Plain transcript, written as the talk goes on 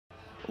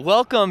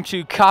Welcome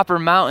to Copper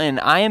Mountain.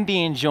 I am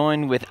being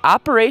joined with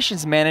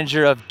Operations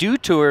Manager of Dew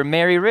Tour,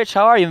 Mary Rich.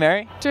 How are you,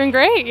 Mary? Doing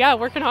great, yeah,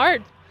 working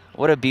hard.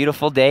 What a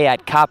beautiful day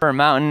at Copper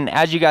Mountain.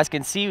 As you guys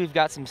can see, we've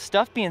got some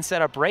stuff being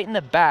set up right in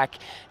the back.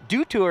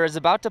 Dew Tour is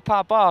about to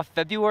pop off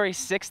February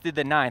 6th through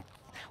the 9th.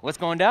 What's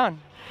going down?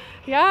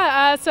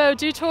 Yeah, so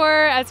Dew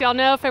Tour, as y'all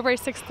know, February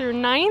 6th through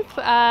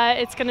 9th.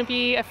 It's going to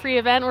be a free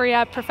event where we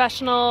have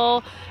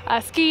professional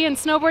ski and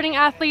snowboarding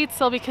athletes.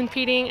 They'll be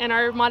competing in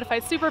our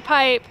modified super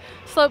pipe,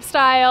 slope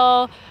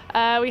style.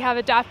 We have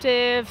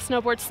adaptive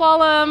snowboard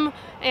slalom,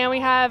 and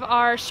we have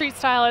our street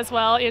style as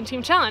well in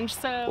Team Challenge.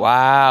 So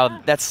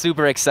wow, that's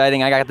super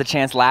exciting. I got the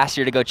chance last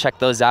year to go check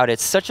those out.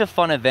 It's such a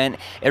fun event.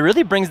 It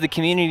really brings the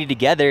community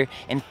together.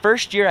 And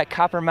first year at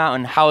Copper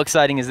Mountain, how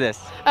exciting is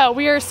this? Oh,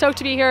 we are stoked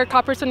to be here.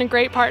 Copper's been a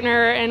great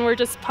partner, and we're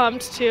just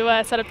pumped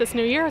to set up this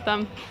new year with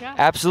them. Yeah.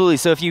 Absolutely.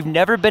 So if you've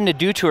never been to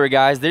Dew Tour,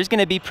 guys, there's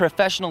going to be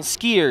professional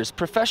skiers,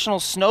 professional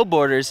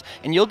snowboarders,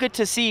 and you'll get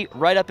to see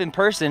right up in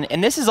person.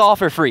 And this is all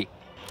for free.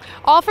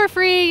 All for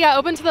free, yeah,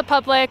 open to the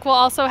public. We'll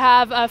also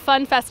have a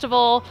fun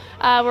festival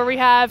where we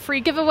have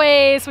free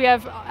giveaways, we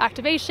have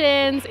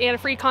activations, and a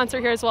free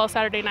concert here as well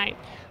Saturday night.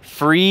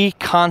 Free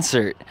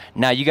concert.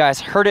 Now you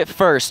guys heard it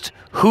first.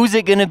 Who's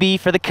it gonna be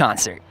for the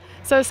concert?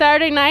 So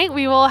Saturday night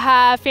we will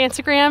have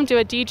Fantagram do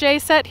a DJ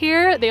set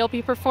here. They'll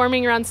be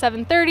performing around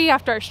 7:30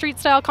 after our street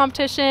style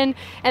competition,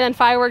 and then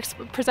fireworks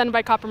presented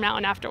by Copper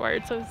Mountain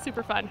afterwards. So it's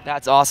super fun.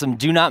 That's awesome.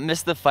 Do not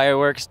miss the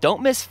fireworks.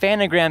 Don't miss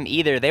Fantagram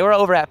either. They were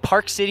over at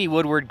Park City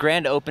Woodward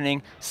grand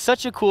opening.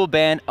 Such a cool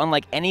band,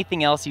 unlike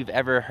anything else you've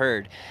ever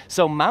heard.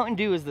 So Mountain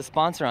Dew is the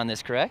sponsor on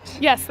this, correct?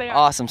 Yes, they are.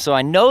 Awesome. So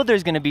I know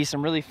there's gonna be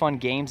some really fun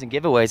games and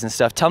giveaways and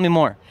stuff. Tell me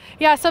more.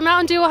 Yeah, so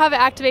Mountain Dew will have an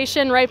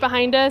activation right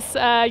behind us.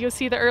 You'll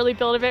see the early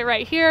build of it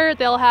right here.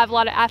 They'll have a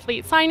lot of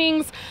athlete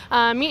signings,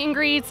 meet and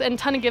greets, and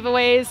ton of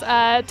giveaways.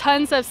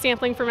 Tons of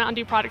sampling for Mountain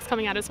Dew products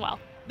coming out as well.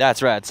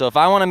 That's right. So if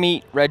I want to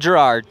meet Red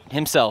Gerard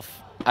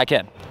himself, I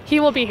can. He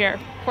will be here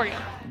for you.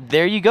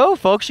 There you go,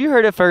 folks. You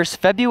heard it first.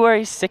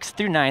 February 6th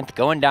through 9th,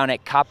 going down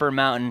at Copper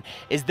Mountain.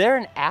 Is there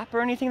an app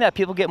or anything that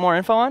people get more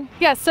info on?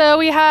 Yeah, so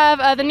we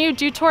have the new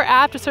Dew Tour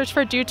app. To search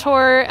for Dew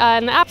Tour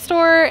in the App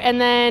Store,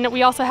 and then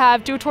we also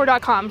have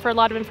dewtour.com for a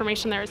lot of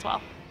information there as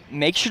well.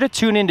 Make sure to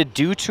tune in to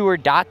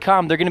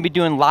dewtour.com. They're going to be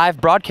doing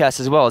live broadcasts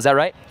as well. Is that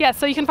right? Yeah,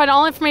 so you can find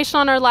all information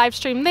on our live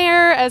stream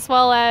there, as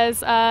well as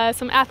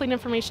some athlete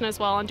information as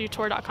well on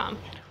dewtour.com.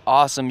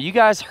 Awesome. You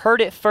guys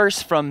heard it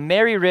first from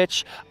Mary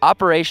Rich,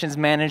 Operations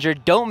Manager.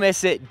 Don't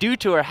miss it. Dew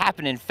Tour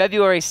happening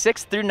February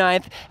 6th through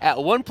 9th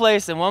at one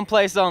place and one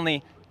place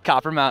only,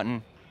 Copper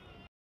Mountain.